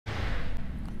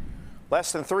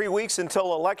Less than 3 weeks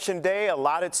until Election Day, a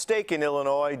lot at stake in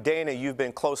Illinois. Dana, you've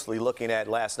been closely looking at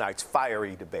last night's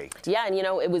fiery debate. Yeah, and you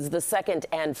know, it was the second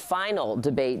and final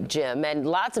debate, Jim, and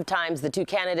lots of times the two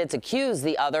candidates accused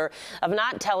the other of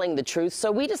not telling the truth, so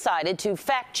we decided to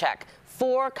fact check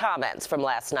 4 comments from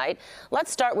last night.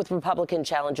 Let's start with Republican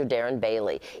challenger Darren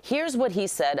Bailey. Here's what he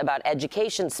said about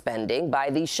education spending by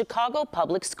the Chicago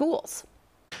public schools.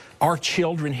 Our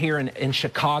children here in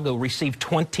Chicago receive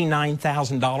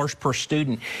 $29,000 per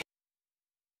student.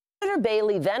 Senator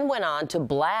Bailey then went on to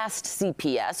blast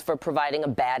CPS for providing a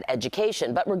bad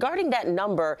education. But regarding that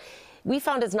number, we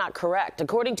found it's not correct.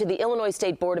 According to the Illinois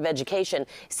State Board of Education,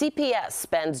 CPS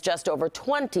spends just over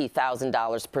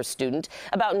 $20,000 per student,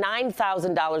 about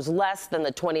 $9,000 less than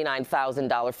the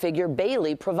 $29,000 figure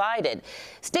Bailey provided.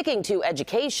 Sticking to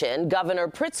education, Governor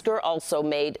Pritzker also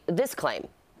made this claim.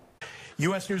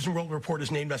 U.S. News & World Report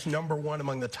has named us #1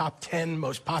 among the top 10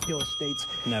 most populous states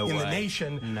in the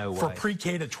nation for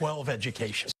pre-K to 12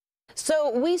 education. So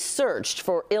we searched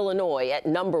for Illinois at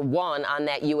 #1 on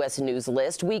that U.S. News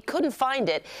list. We couldn't find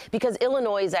it because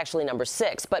Illinois is actually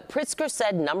 #6. But Pritzker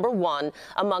said #1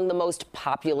 among the most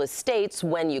populous states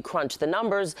when you crunch the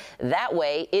numbers. That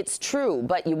way, it's true,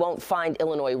 but you won't find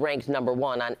Illinois ranked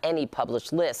 #1 on any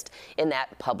published list in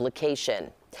that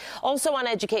publication. Also on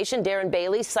education, Darren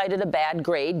Bailey cited a bad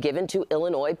grade given to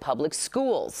Illinois public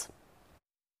schools.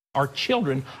 Our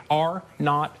children are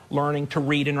not learning to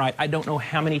read and write. I don't know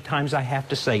how many times I have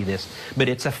to say this, but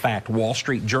it's a fact. Wall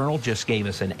Street Journal just gave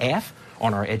us an F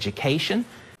on our education.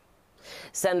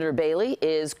 Senator Bailey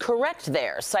is correct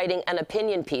there, citing an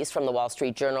opinion piece from the Wall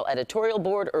Street Journal editorial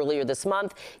board earlier this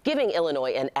month, giving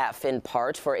Illinois an F in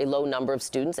part for a low number of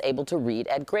students able to read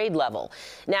at grade level.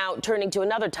 Now, turning to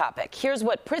another topic, here's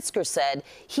what Pritzker said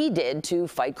he did to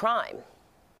fight crime.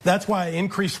 That's why I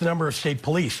increased the number of state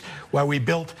police. While we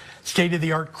built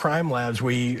state-of-the-art crime labs,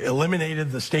 we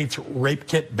eliminated the state's rape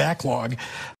kit backlog.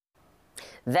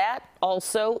 That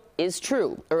also is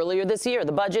true. Earlier this year,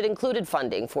 the budget included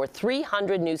funding for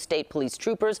 300 new state police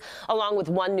troopers, along with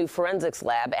 1 new forensics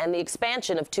lab and the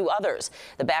expansion of 2 others.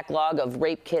 The backlog of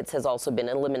rape kits has also been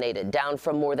eliminated, down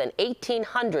from more than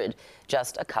 1,800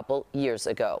 just a couple years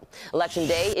ago. Election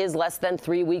Day is less than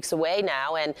 3 weeks away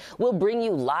now, and we'll bring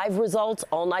you live results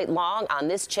all night long on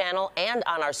this channel and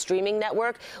on our streaming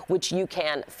network, which you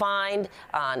can find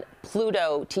on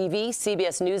Pluto TV,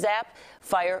 CBS News app,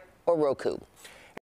 Fire, or Roku.